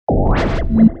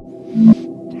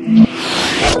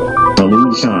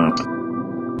shop.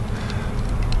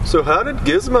 So how did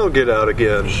Gizmo get out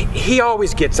again? He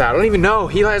always gets out. I don't even know.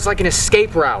 He has like an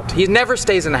escape route. He never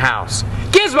stays in the house.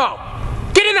 Gizmo!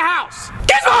 Get in the house!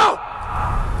 Gizmo!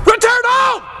 Return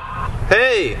home!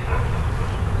 Hey!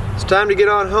 It's time to get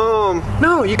on home.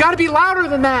 No, you gotta be louder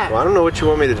than that. Well, I don't know what you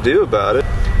want me to do about it.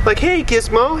 Like, hey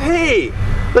Gizmo, hey!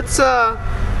 Let's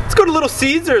go to Little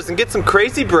Caesars and get some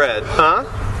crazy bread, huh?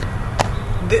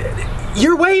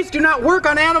 Your ways do not work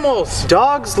on animals.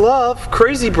 Dogs love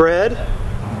crazy bread.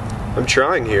 I'm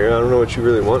trying here. I don't know what you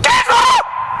really want. Gizmo!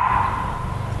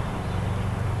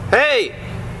 Hey!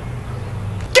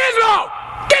 Gizmo!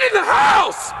 Get in the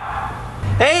house!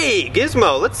 Hey,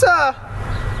 Gizmo, let's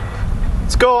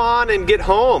go on and get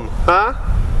home, huh?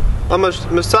 I'll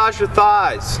massage your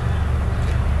thighs.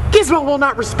 Gizmo will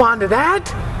not respond to that.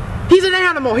 He's an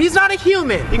animal. He's not a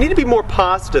human. You need to be more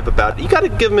positive about it. You gotta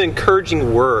give him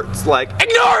encouraging words, like,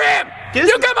 ignore him!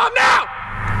 You come home now!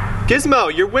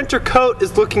 Gizmo, your winter coat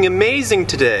is looking amazing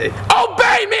today.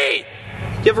 Obey me!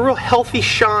 You have a real healthy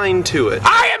shine to it.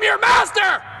 I am your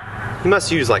master! You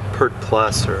must use like Pert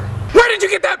Plus or... Where did you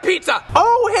get that pizza?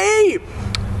 Oh, hey!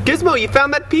 Gizmo, you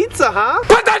found that pizza, huh?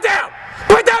 Put that down!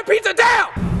 Put that pizza down!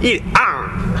 Eat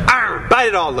it. Bite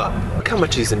it all up. Look how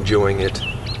much he's enjoying it.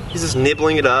 He's just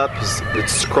nibbling it up.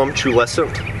 It's scrumptious.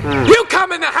 You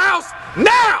come in the house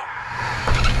now!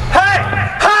 Hey!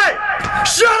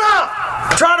 Shut up!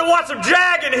 I'm trying to watch some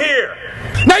Jag in here.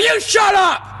 Now you shut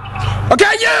up!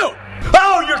 Okay, you!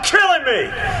 Oh, you're killing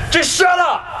me! Just shut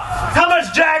up! How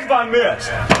much Jag have I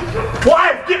missed?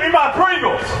 Wife, get me my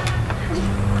Pringles!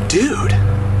 Dude,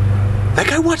 that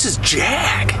guy watches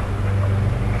Jag.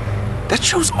 That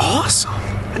show's awesome.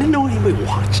 I didn't know anybody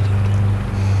watched it.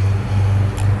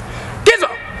 Gizmo,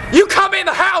 you come in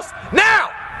the house now!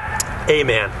 Hey,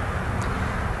 man.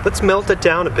 Let's melt it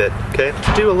down a bit, okay?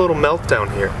 Let's do a little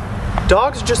meltdown here.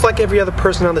 Dogs are just like every other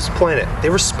person on this planet. They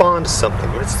respond to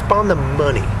something. They respond to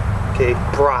money, okay?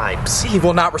 Bribes. He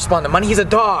will not respond to money. He's a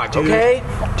dog, okay?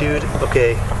 Dude,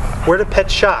 okay. Where to pet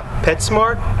shop?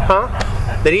 PetSmart? Huh?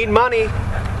 They need money.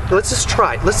 Let's just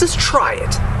try it. Let's just try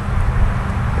it.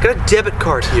 I got a debit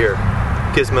card here,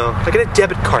 Gizmo. I got a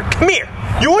debit card. Come here.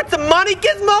 You want some money,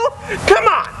 Gizmo? Come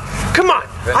on. Come on.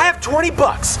 I have 20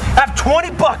 bucks. I have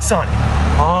 20 bucks on it.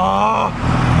 Oh,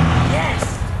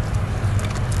 yes.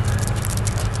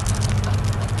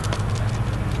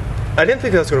 I didn't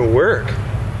think that was going to work.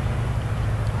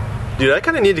 Dude, I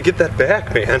kind of need to get that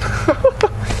back, man.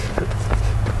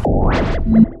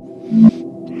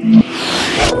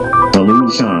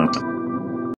 Balloon shop.